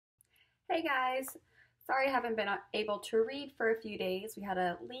Hey guys! Sorry I haven't been able to read for a few days. We had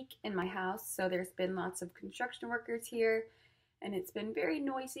a leak in my house, so there's been lots of construction workers here, and it's been very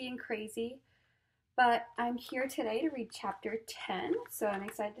noisy and crazy. But I'm here today to read chapter 10, so I'm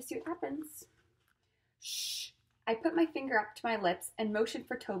excited to see what happens. Shh! I put my finger up to my lips and motioned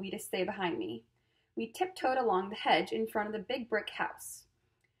for Toby to stay behind me. We tiptoed along the hedge in front of the big brick house.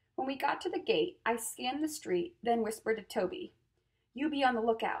 When we got to the gate, I scanned the street, then whispered to Toby, "You be on the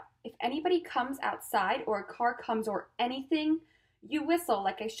lookout. If anybody comes outside or a car comes or anything, you whistle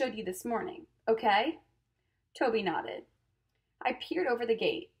like I showed you this morning, okay?" Toby nodded. I peered over the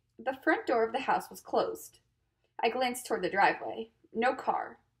gate. The front door of the house was closed. I glanced toward the driveway. No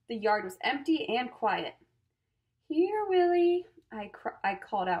car. The yard was empty and quiet. "Here, Willie," I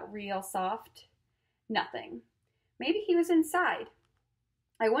called out real soft. Nothing. Maybe he was inside.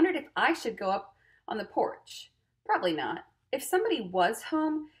 I wondered if I should go up on the porch. Probably not. If somebody was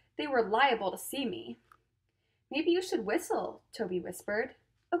home, they were liable to see me. "Maybe you should whistle," Toby whispered.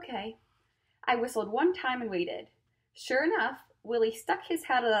 "Okay." I whistled one time and waited. Sure enough, Willie stuck his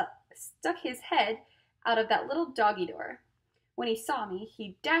head out of that little doggy door. When he saw me,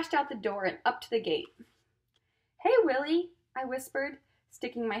 he dashed out the door and up to the gate. "Hey, Willie," I whispered,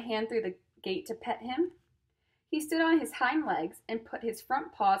 sticking my hand through the gate to pet him. He stood on his hind legs and put his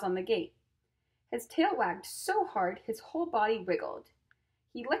front paws on the gate. His tail wagged so hard his whole body wriggled.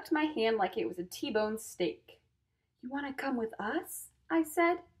 He licked my hand like it was a T-bone steak. "You want to come with us?" I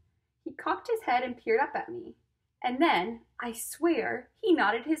said. He cocked his head and peered up at me. And then, I swear, he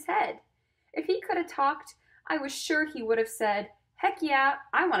nodded his head. If he could have talked, I was sure he would have said, "Heck yeah,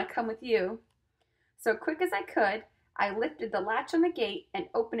 I want to come with you." So quick as I could, I lifted the latch on the gate and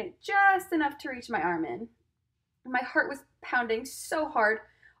opened it just enough to reach my arm in. My heart was pounding so hard,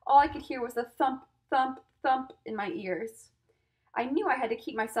 all I could hear was the thump, thump, thump in my ears. I knew I had to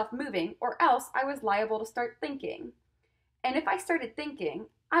keep myself moving, or else I was liable to start thinking. And if I started thinking,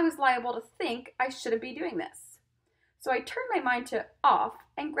 I was liable to think I shouldn't be doing this. So I turned my mind to off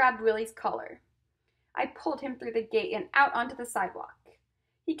and grabbed Willie's collar. I pulled him through the gate and out onto the sidewalk.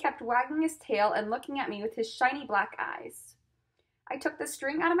 He kept wagging his tail and looking at me with his shiny black eyes. I took the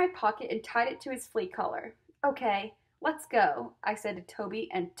string out of my pocket and tied it to his flea collar. "Okay, let's go," I said to Toby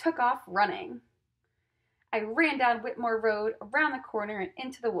and took off running. I ran down Whitmore Road, around the corner, and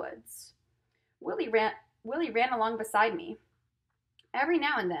into the woods. Willie ran along beside me. Every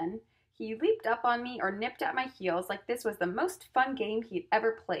now and then, he leaped up on me or nipped at my heels like this was the most fun game he'd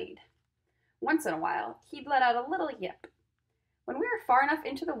ever played. Once in a while, he'd let out a little yip. When we were far enough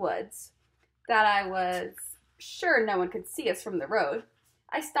into the woods that I was sure no one could see us from the road,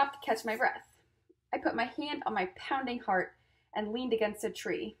 I stopped to catch my breath. I put my hand on my pounding heart and leaned against a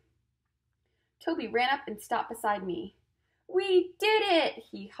tree. Toby ran up and stopped beside me. "We did it!"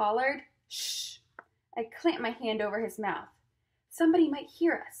 he hollered. "Shh!" I clamped my hand over his mouth. "Somebody might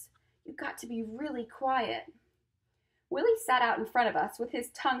hear us. You've got to be really quiet." Willie sat out in front of us with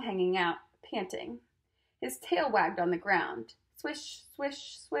his tongue hanging out, panting. His tail wagged on the ground. Swish,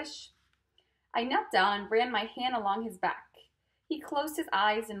 swish, swish. I knelt down and ran my hand along his back. He closed his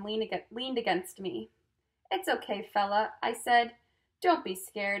eyes and leaned against me. "It's okay, fella," I said. "Don't be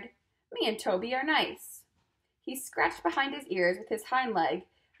scared. Me and Toby are nice." He scratched behind his ears with his hind leg,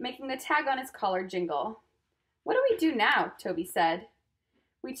 making the tag on his collar jingle. "What do we do now?" Toby said.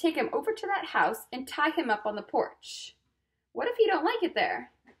 "We take him over to that house and tie him up on the porch." "What if he don't like it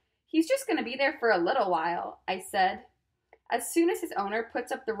there?" "He's just going to be there for a little while," I said. "As soon as his owner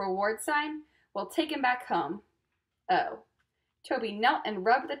puts up the reward sign, we'll take him back home." "Oh." Toby knelt and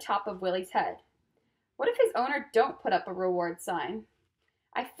rubbed the top of Willie's head. "What if his owner don't put up a reward sign?"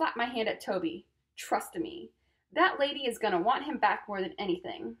 I flapped my hand at Toby. "Trust me, that lady is going to want him back more than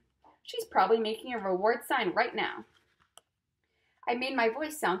anything. She's probably making a reward sign right now." I made my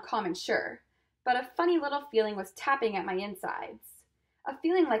voice sound calm and sure, but a funny little feeling was tapping at my insides. A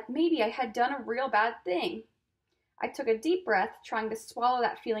feeling like maybe I had done a real bad thing. I took a deep breath, trying to swallow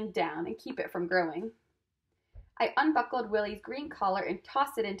that feeling down and keep it from growing. I unbuckled Willie's green collar and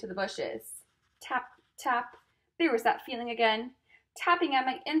tossed it into the bushes. Tap, tap. There was that feeling again, tapping at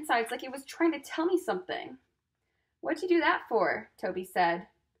my insides like it was trying to tell me something. "What'd you do that for?" Toby said.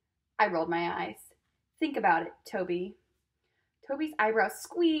 I rolled my eyes. "Think about it, Toby." Toby's eyebrows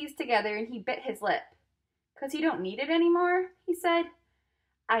squeezed together and he bit his lip. "'Cause you don't need it anymore?" he said.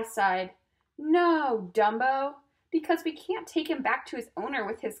 I sighed. "No, Dumbo, because we can't take him back to his owner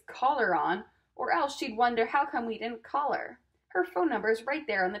with his collar on, or else she'd wonder how come we didn't call her. Her phone number's right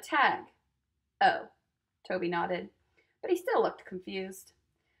there on the tag." "Oh," Toby nodded, but he still looked confused.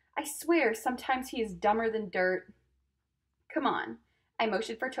 "I swear sometimes he is dumber than dirt." "Come on, I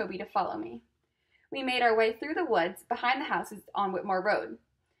motioned for Toby to follow me. We made our way through the woods behind the houses on Whitmore Road.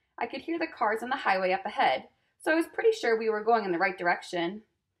 I could hear the cars on the highway up ahead, so I was pretty sure we were going in the right direction.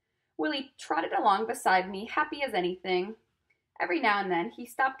 Willie trotted along beside me, happy as anything. Every now and then, he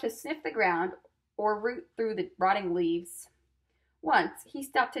stopped to sniff the ground or root through the rotting leaves. Once, he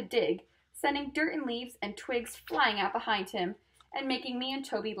stopped to dig, sending dirt and leaves and twigs flying out behind him and making me and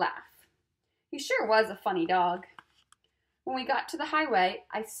Toby laugh. He sure was a funny dog. When we got to the highway,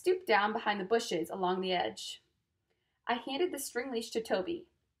 I stooped down behind the bushes along the edge. I handed the string leash to Toby.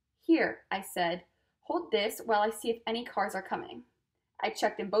 "Here," I said. "Hold this while I see if any cars are coming." I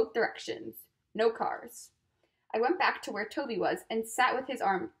checked in both directions. No cars. I went back to where Toby was and Toby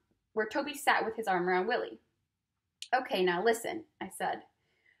sat with his arm around Willie. "Okay, now listen," I said.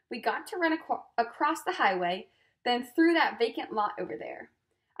 "We got to run across the highway, then through that vacant lot over there.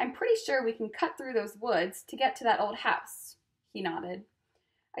 I'm pretty sure we can cut through those woods to get to that old house." He nodded.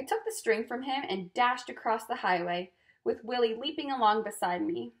 I took the string from him and dashed across the highway, with Willie leaping along beside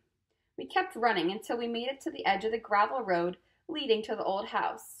me. We kept running until we made it to the edge of the gravel road leading to the old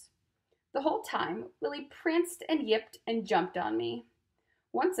house. The whole time, Willie pranced and yipped and jumped on me.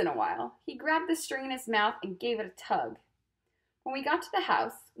 Once in a while, he grabbed the string in his mouth and gave it a tug. When we got to the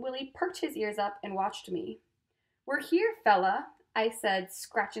house, Willie perked his ears up and watched me. "We're here, fella," I said,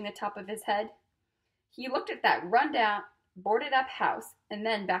 scratching the top of his head. He looked at that run-down, boarded-up house and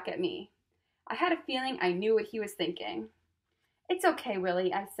then back at me. I had a feeling I knew what he was thinking. "It's okay,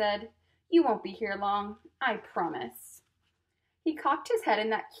 Willie," I said. "You won't be here long, I promise." He cocked his head in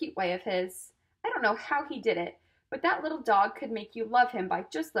that cute way of his. I don't know how he did it, but that little dog could make you love him by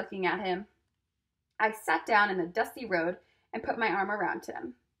just looking at him. I sat down in the dusty road and put my arm around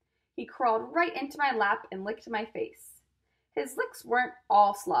him. He crawled right into my lap and licked my face. His licks weren't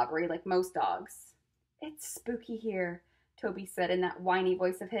all slobbery like most dogs. "It's spooky here," Toby said in that whiny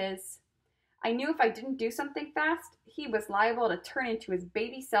voice of his. I knew if I didn't do something fast, he was liable to turn into his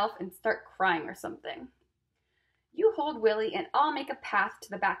baby self and start crying or something. "You hold Willie and I'll make a path to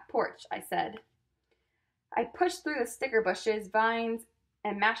the back porch," I said. I pushed through the sticker bushes, vines,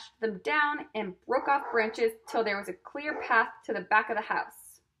 and mashed them down and broke off branches till there was a clear path to the back of the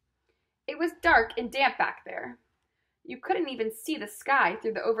house. It was dark and damp back there. You couldn't even see the sky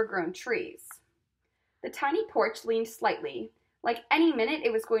through the overgrown trees. The tiny porch leaned slightly, like any minute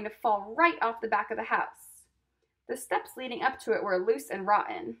it was going to fall right off the back of the house. The steps leading up to it were loose and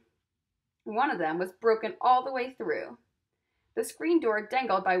rotten. One of them was broken all the way through. The screen door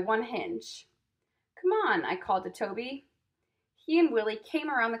dangled by one hinge. "Come on," I called to Toby. He and Willie came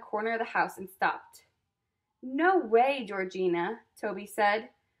around the corner of the house and stopped. "No way, Georgina," Toby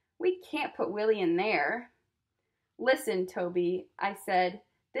said. "We can't put Willie in there." "Listen, Toby," I said.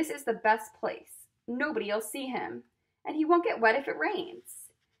 "This is the best place. Nobody'll see him, and he won't get wet if it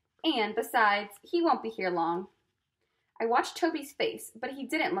rains. And besides, he won't be here long." I watched Toby's face, but he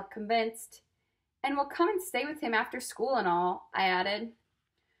didn't look convinced. "And we'll come and stay with him after school and all," I added.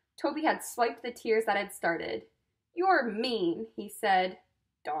 Toby had swiped the tears that had started. "You're mean," he said.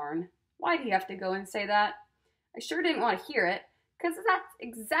 Darn, why'd he have to go and say that? I sure didn't want to hear it, 'cause that's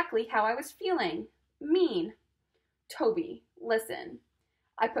exactly how I was feeling. Mean. "Toby, listen."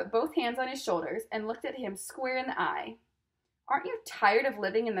 I put both hands on his shoulders and looked at him square in the eye. "Aren't you tired of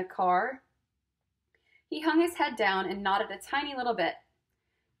living in the car?" He hung his head down and nodded a tiny little bit.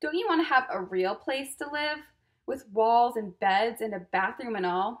 "Don't you want to have a real place to live, with walls and beds and a bathroom and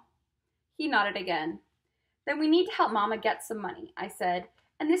all?" He nodded again. "Then we need to help Mama get some money," I said,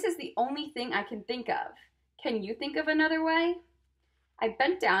 "and this is the only thing I can think of. Can you think of another way?" I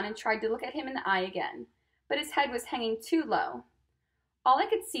bent down and tried to look at him in the eye again, but his head was hanging too low. All I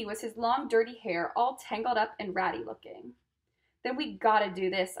could see was his long dirty hair all tangled up and ratty looking. "Then we gotta do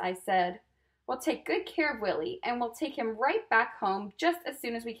this," I said. "We'll take good care of Willie, and we'll take him right back home just as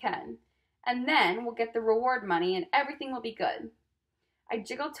soon as we can. And then we'll get the reward money and everything will be good." I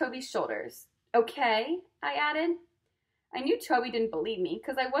jiggled Toby's shoulders. "Okay?" I added. I knew Toby didn't believe me,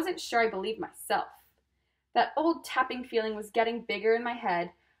 because I wasn't sure I believed myself. That old tapping feeling was getting bigger in my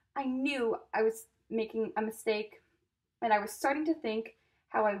head. I knew I was making a mistake, and I was starting to think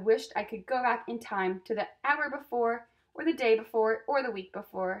how I wished I could go back in time to the hour before, or the day before, or the week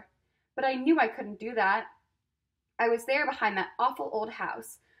before. But I knew I couldn't do that. I was there behind that awful old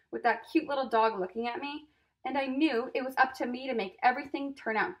house, with that cute little dog looking at me, and I knew it was up to me to make everything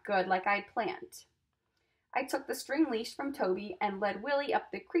turn out good like I'd planned. I took the string leash from Toby and led Willie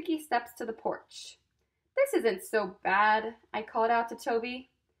up the creaky steps to the porch. "This isn't so bad," I called out to Toby.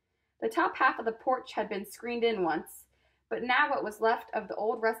 The top half of the porch had been screened in once, but now what was left of the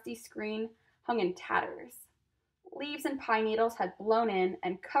old rusty screen hung in tatters. Leaves and pine needles had blown in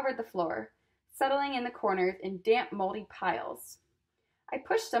and covered the floor, settling in the corners in damp, moldy piles. I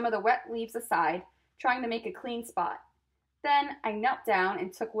pushed some of the wet leaves aside, trying to make a clean spot. Then I knelt down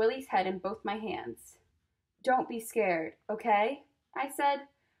and took Willie's head in both my hands. "Don't be scared, okay?" I said.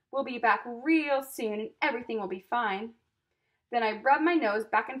 "We'll be back real soon and everything will be fine." Then I rubbed my nose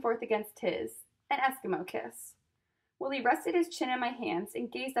back and forth against his, an Eskimo kiss. Willie rested his chin in my hands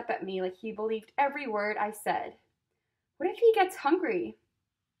and gazed up at me like he believed every word I said. "What if he gets hungry?"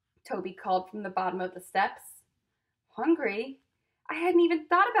 Toby called from the bottom of the steps. Hungry? I hadn't even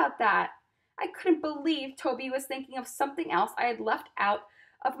thought about that. I couldn't believe Toby was thinking of something else I had left out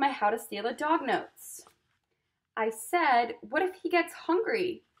of my How to Steal a Dog notes. I said, "What if he gets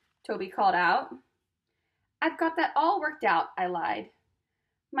hungry?" Toby called out. "I've got that all worked out," I lied.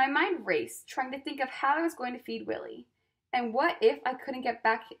 My mind raced, trying to think of how I was going to feed Willie. And what if I couldn't get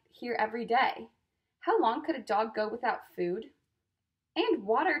back here every day? How long could a dog go without food? "And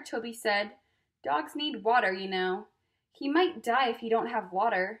water," Toby said. "Dogs need water, you know. He might die if he don't have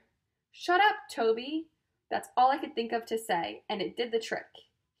water." "Shut up, Toby." That's all I could think of to say, and it did the trick.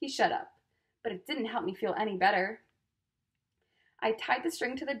 He shut up, but it didn't help me feel any better. I tied the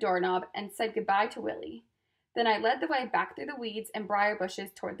string to the doorknob and said goodbye to Willie. Then I led the way back through the weeds and briar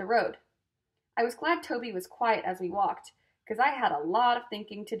bushes toward the road. I was glad Toby was quiet as we walked, because I had a lot of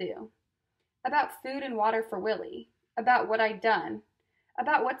thinking to do. About food and water for Willie, about what I'd done,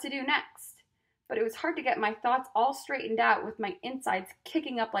 about what to do next. But it was hard to get my thoughts all straightened out with my insides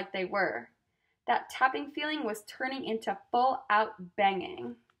kicking up like they were. That tapping feeling was turning into full-out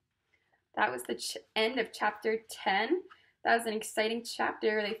banging. That was the end of chapter 10. That was an exciting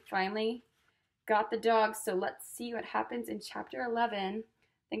chapter. They finally got the dog, so let's see what happens in chapter 11.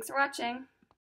 Thanks for watching.